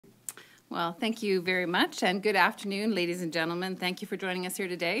Well, thank you very much, and good afternoon, ladies and gentlemen. Thank you for joining us here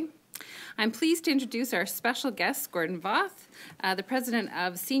today. I'm pleased to introduce our special guest, Gordon Voth, the president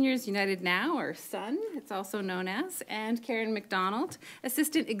of Seniors United Now, or SUN, it's also known as, and Karen McDonald,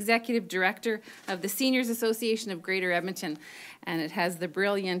 assistant executive director of the Seniors Association of Greater Edmonton, and it has the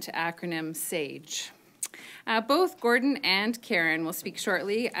brilliant acronym SAGE. Both Gordon and Karen will speak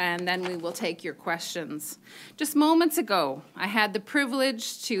shortly, and then we will take your questions. Just moments ago, I had the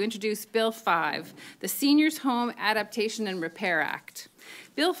privilege to introduce Bill 5, the Seniors Home Adaptation and Repair Act.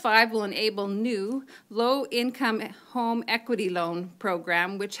 Bill 5 will enable new low-income home equity loan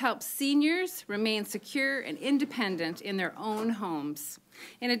program which helps seniors remain secure and independent in their own homes.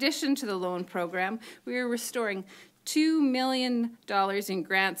 In addition to the loan program, we are restoring $2 million in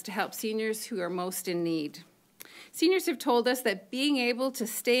grants to help seniors who are most in need. Seniors have told us that being able to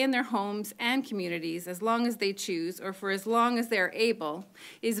stay in their homes and communities as long as they choose or for as long as they are able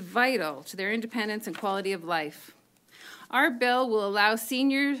is vital to their independence and quality of life. Our bill will allow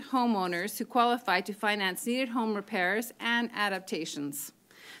senior homeowners who qualify to finance needed home repairs and adaptations.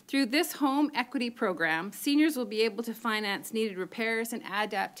 Through this home equity program, seniors will be able to finance needed repairs and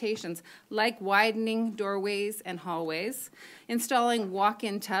adaptations like widening doorways and hallways, installing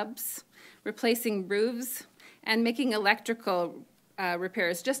walk-in tubs, replacing roofs, and making electrical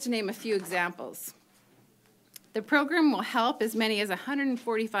repairs, just to name a few examples. The program will help as many as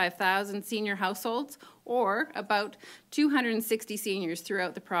 145,000 senior households, or about 260 seniors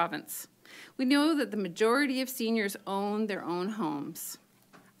throughout the province. We know that the majority of seniors own their own homes.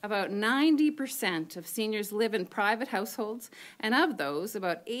 About 90% of seniors live in private households, and of those,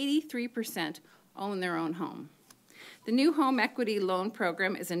 about 83% own their own home. The new home equity loan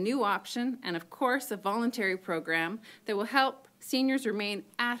program is a new option and, of course, a voluntary program that will help seniors remain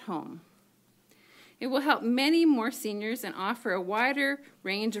at home. It will help many more seniors and offer a wider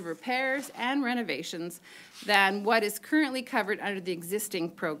range of repairs and renovations than what is currently covered under the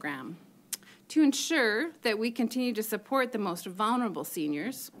existing program. To ensure that we continue to support the most vulnerable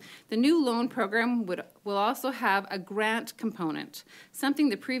seniors, the new loan program will also have a grant component, something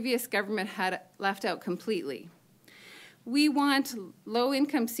the previous government had left out completely. We want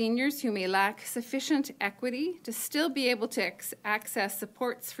low-income seniors who may lack sufficient equity to still be able to access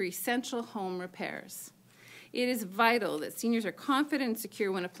supports for essential home repairs. It is vital that seniors are confident and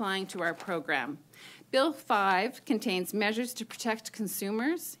secure when applying to our program. Bill 5 contains measures to protect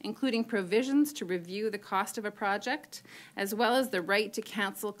consumers, including provisions to review the cost of a project, as well as the right to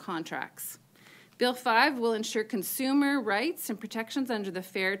cancel contracts. Bill 5 will ensure consumer rights and protections under the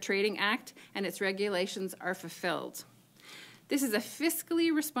Fair Trading Act and its regulations are fulfilled. This is a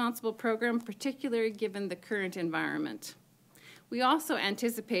fiscally responsible program, particularly given the current environment. We also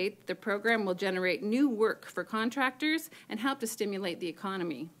anticipate the program will generate new work for contractors and help to stimulate the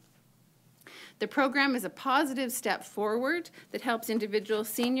economy. The program is a positive step forward that helps individual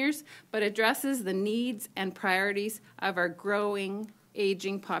seniors, but addresses the needs and priorities of our growing,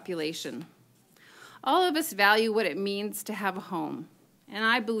 aging population. All of us value what it means to have a home, and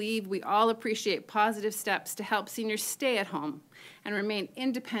I believe we all appreciate positive steps to help seniors stay at home and remain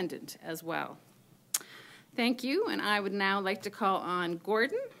independent as well. Thank you, and I would now like to call on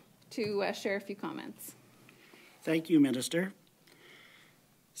Gordon to share a few comments. Thank you, Minister.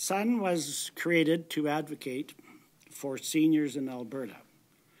 SUN was created to advocate for seniors in Alberta.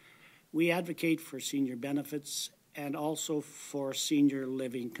 We advocate for senior benefits and also for senior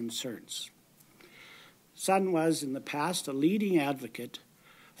living concerns. SUN was in the past a leading advocate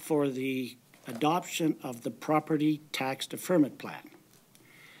for the adoption of the Property Tax Deferment Plan.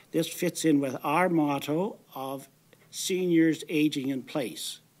 This fits in with our motto of seniors aging in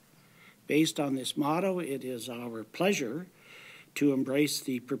place. Based on this motto, it is our pleasure to embrace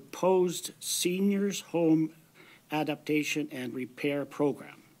the proposed Seniors Home Adaptation and Repair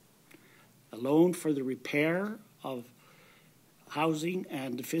Program. A loan for the repair of housing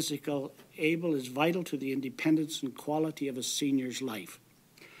and the physical able is vital to the independence and quality of a senior's life.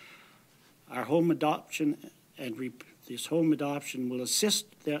 Our home adoption and this home adoption will assist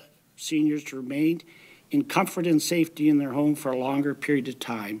the seniors to remain in comfort and safety in their home for a longer period of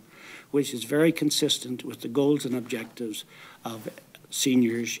time, which is very consistent with the goals and objectives of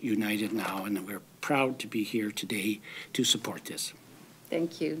Seniors United Now, and we're proud to be here today to support this.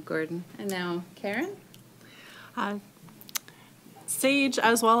 Thank you, Gordon. And now, Karen? SAGE,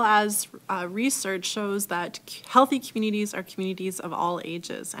 as well as research, shows that healthy communities are communities of all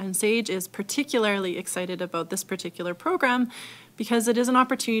ages, and SAGE is particularly excited about this particular program because it is an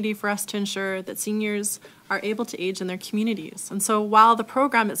opportunity for us to ensure that seniors are able to age in their communities. And so while the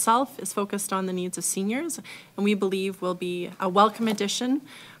program itself is focused on the needs of seniors, and we believe will be a welcome addition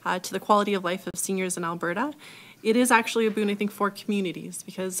to the quality of life of seniors in Alberta, it is actually a boon, I think, for communities,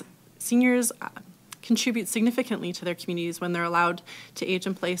 because seniors contribute significantly to their communities when they're allowed to age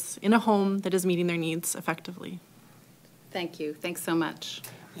in place in a home that is meeting their needs effectively. Thank you. Thanks so much.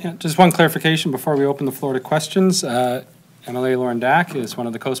 Yeah, just one clarification before we open the floor to questions. MLA Lauren Dack is one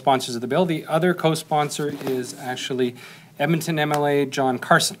of the co-sponsors of the bill. The other co-sponsor is actually Edmonton MLA John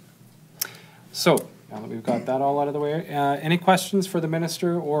Carson. So, now that we've got that all out of the way, any questions for the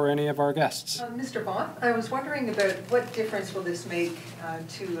minister or any of our guests? Mr. Voth, I was wondering about what difference will this make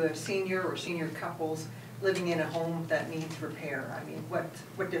to a senior or senior couples living in a home that needs repair? I mean,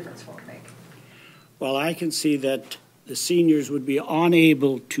 what difference will it make? Well, I can see that the seniors would be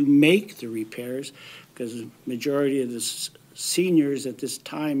unable to make the repairs because the majority of the seniors at this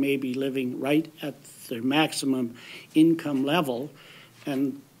time may be living right at their maximum income level,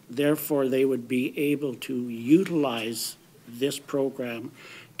 and therefore they would be able to utilize this program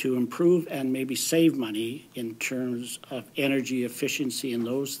to improve and maybe save money in terms of energy efficiency and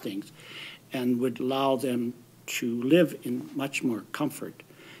those things, and would allow them to live in much more comfort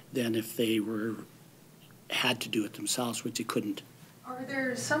than if they had to do it themselves, which they couldn't. Are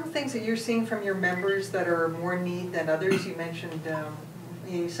there some things that you're seeing from your members that are more need than others? You mentioned,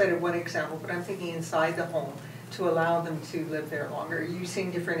 you cited one example, but I'm thinking inside the home to allow them to live there longer. Are you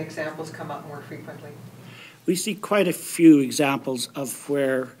seeing different examples come up more frequently? We see quite a few examples of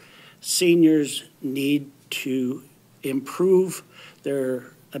where seniors need to improve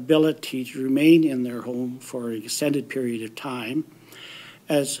their ability to remain in their home for an extended period of time,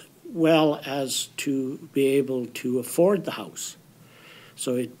 as well as to be able to afford the house.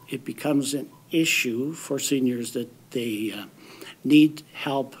 So it becomes an issue for seniors that they need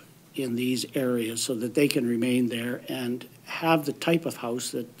help in these areas so that they can remain there and have the type of house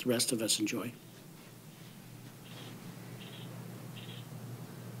that the rest of us enjoy.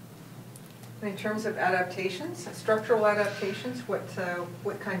 In terms of adaptations, structural adaptations, what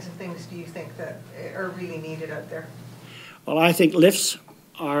kinds of things do you think that are really needed out there? Well, I think lifts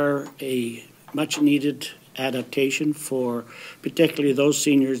are a much needed adaptation for particularly those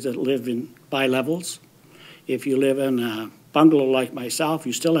seniors that live in bi-levels. If you live in a bungalow like myself,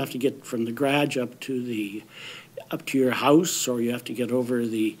 you still have to get from the garage up to your house, or you have to get over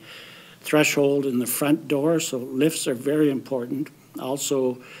the threshold in the front door, so lifts are very important.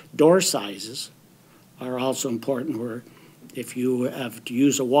 Also, door sizes are also important, where if you have to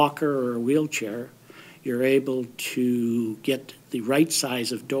use a walker or a wheelchair, you're able to get the right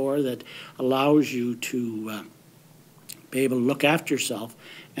size of door that allows you to be able to look after yourself,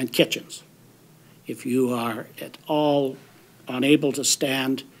 and kitchens. If you are at all unable to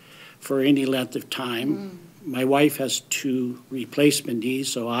stand for any length of time, my wife has 2 replacement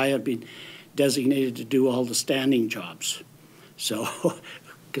knees, so I have been designated to do all the standing jobs. So,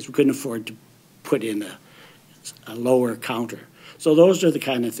 because we couldn't afford to put in a lower counter. So those are the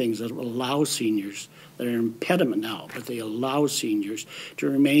kind of things that will allow seniors, that are an impediment now, but they allow seniors to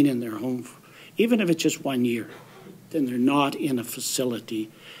remain in their home, even if it's just 1 year. Then they're not in a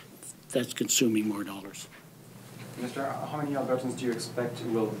facility that's consuming more dollars. Mr., how many Albertans do you expect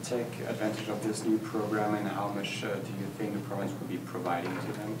will take advantage of this new program, and how much do you think the province will be providing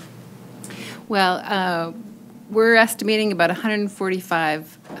to them? Well, we're estimating about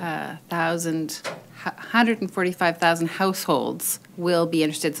 145,000 households will be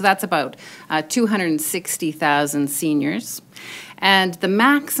interested. So that's about 260,000 seniors. And the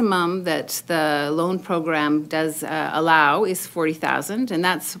maximum that the loan program does allow is 40,000, and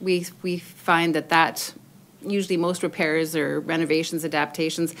that's we find that usually most repairs or renovations,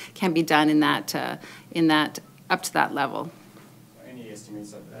 adaptations can be done in that up to that level. Any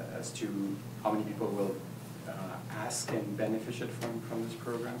estimates as to how many people will ask and benefit from this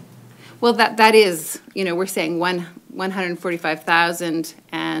program? Well, that is, we're saying 145,000,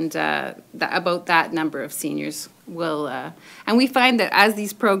 and about that number of seniors will, and we find that as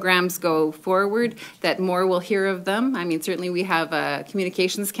these programs go forward, that more will hear of them. I mean, certainly we have a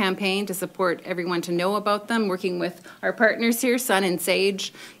communications campaign to support everyone to know about them, working with our partners here, Sun and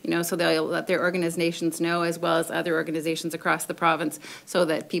Sage, so they'll let their organizations know, as well as other organizations across the province, so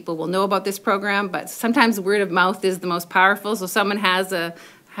that people will know about this program. But sometimes word of mouth is the most powerful, so someone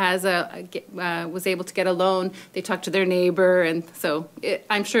was able to get a loan, they talk to their neighbor, and so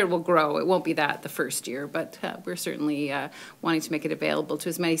I'm sure it will grow. It won't be that the first year, but we're certainly wanting to make it available to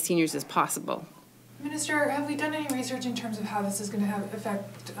as many seniors as possible. Minister, have we done any research in terms of how this is going to have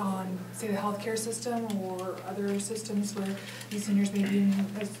effect on, say, the healthcare system or other systems where these seniors may be in,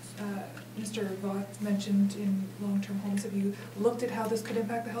 as Mr. Voth mentioned, in long-term homes? Have you looked at how this could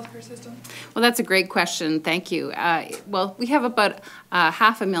impact the healthcare system? Well, that's a great question. Thank you. Well, we have about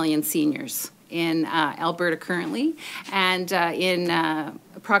 500,000 seniors in Alberta currently, and in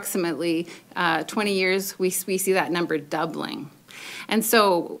approximately 20 years, we see that number doubling. And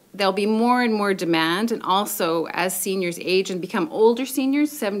so there'll be more and more demand, and also as seniors age and become older seniors,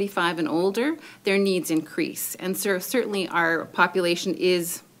 75 and older, their needs increase. And so certainly our population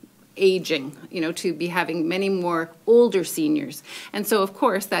is aging, to be having many more older seniors. And so, of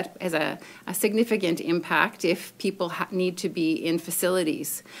course, that has a significant impact if people need to be in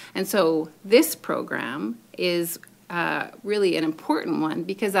facilities. And so this program is really an important one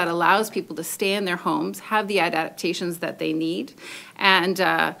because that allows people to stay in their homes, have the adaptations that they need, and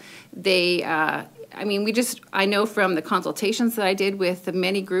I know from the consultations that I did with the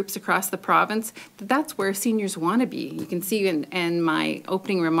many groups across the province that that's where seniors want to be. You can see in my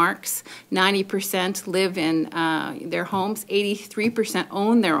opening remarks, 90% live in their homes, 83%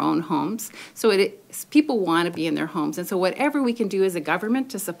 own their own homes. So people want to be in their homes. And so whatever we can do as a government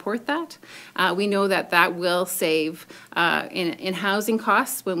to support that, we know that will save in housing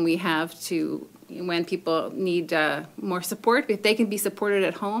costs when people need more support. If they can be supported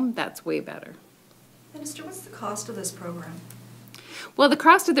at home, that's way better. Minister, what's the cost of this program? Well, the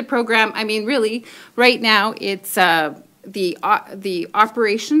cost of the program, really, right now, it's the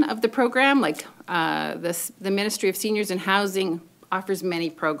operation of the program, like the Ministry of Seniors and Housing offers many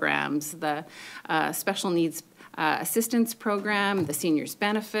programs, the Special Needs Assistance Program, the Seniors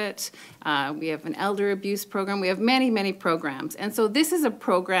Benefit, we have an Elder Abuse Program, we have many, many programs. And so this is a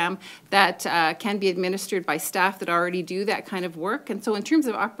program that can be administered by staff that already do that kind of work. And so in terms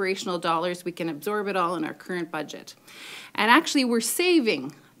of operational dollars, we can absorb it all in our current budget. And actually, we're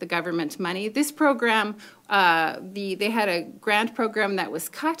saving the government money. This program, they had a grant program that was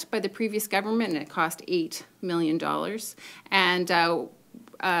cut by the previous government, and it cost $8 million. And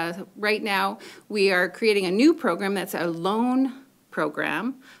right now, we are creating a new program that's a loan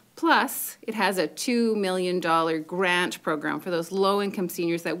program, plus it has a $2 million grant program for those low-income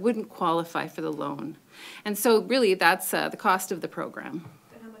seniors that wouldn't qualify for the loan. And so really, that's the cost of the program.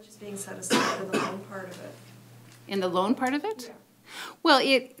 And how much is being set aside for the loan part of it? In the loan part of it? Yeah. Well,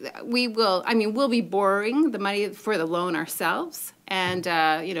 we'll be borrowing the money for the loan ourselves and,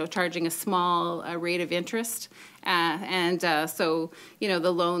 charging a small rate of interest. So,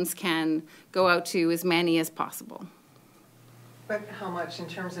 the loans can go out to as many as possible. But how much in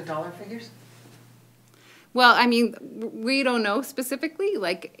terms of dollar figures? Well, we don't know specifically.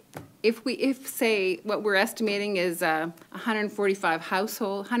 Like, if say what we're estimating is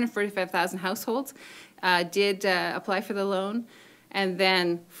 145,000 households did apply for the loan, and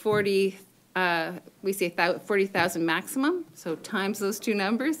then 40,000 maximum. So times those two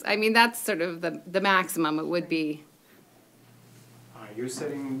numbers. That's sort of the maximum it would be. You're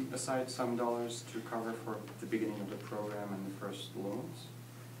setting aside some dollars to cover for the beginning of the program and the first loans?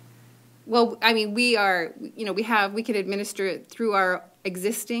 Well, we can administer it through our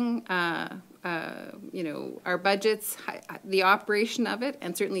existing, our budgets, the operation of it,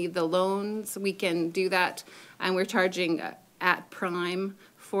 and certainly the loans, we can do that, and we're charging at prime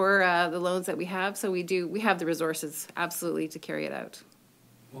for the loans that we have, so we have the resources, absolutely, to carry it out.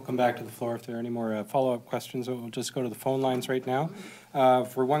 We'll come back to the floor if there are any more follow-up questions. We'll just go to the phone lines right now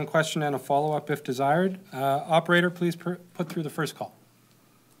for one question and a follow-up if desired. Operator, please put through the first call.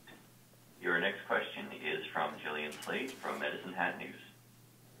 Your next question is from Gillian Slate from Medicine Hat News.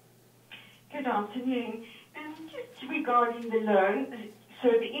 Good afternoon. Just regarding the loan, so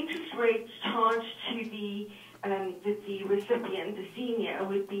the interest rates charged to the recipient, the senior,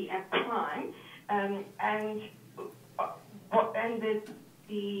 would be at prime, and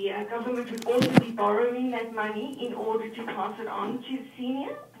the government would also be borrowing that money in order to pass it on to the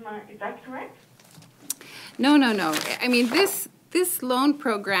senior. Is that correct? No. This loan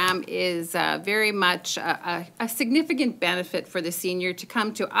program is very much a significant benefit for the senior to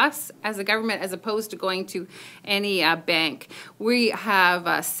come to us as a government as opposed to going to any bank. We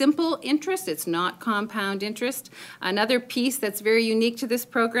have simple interest. It's not compound interest. Another piece that's very unique to this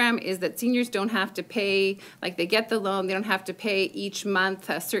program is that seniors don't have to pay, like they get the loan, they don't have to pay each month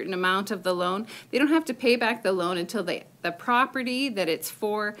a certain amount of the loan. They don't have to pay back the loan until the property that it's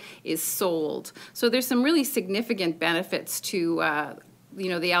for is sold. So there's some really significant benefits to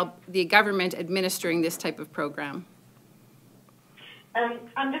the government administering this type of program.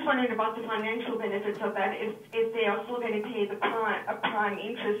 I'm just wondering about the financial benefits of that. If they are still going to pay a prime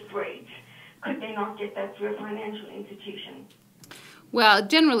interest rate, could they not get that through a financial institution? Well,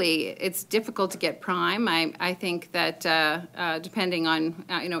 generally, it's difficult to get prime. I think that depending on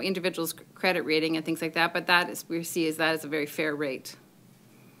individuals' credit rating and things like that, but that is, we see as that is a very fair rate.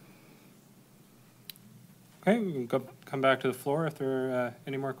 Okay, we can come back to the floor if there are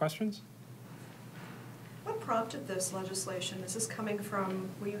any more questions. What prompted this legislation? Is this coming from,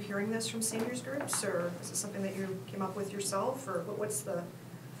 were you hearing this from seniors groups, or is it something that you came up with yourself, or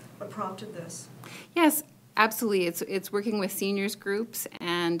what prompted this? Yes, absolutely. It's working with seniors groups,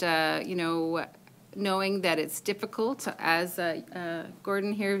 and knowing that it's difficult, as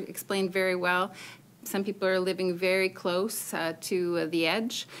Gordon here explained very well. Some people are living very close to the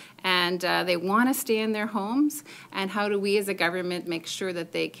edge, and they want to stay in their homes. And how do we as a government make sure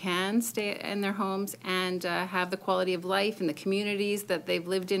that they can stay in their homes and have the quality of life in the communities that they've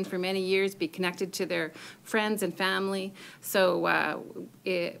lived in for many years, be connected to their friends and family? So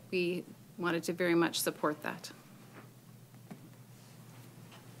we wanted to very much support that.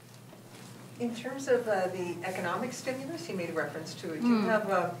 In terms of the economic stimulus, you made a reference to it. Do you have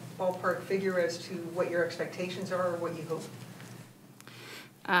a ballpark figure as to what your expectations are or what you hope?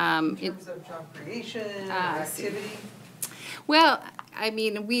 In terms of job creation or activity? Well, I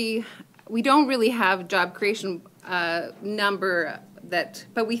mean, we don't really have job creation number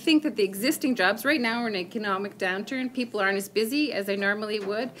but we think that the existing jobs, right now we're in an economic downturn, people aren't as busy as they normally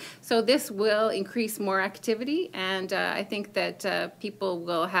would, so this will increase more activity, and I think that people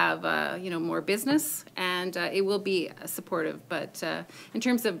will have more business, and it will be supportive. But in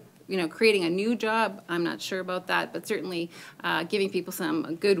terms of creating a new job, I'm not sure about that, but certainly giving people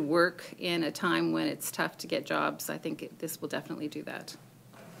some good work in a time when it's tough to get jobs, I think this will definitely do that.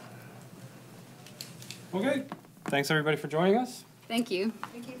 Okay, thanks everybody for joining us. Thank you.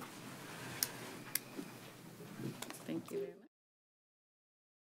 Thank you. Thank you.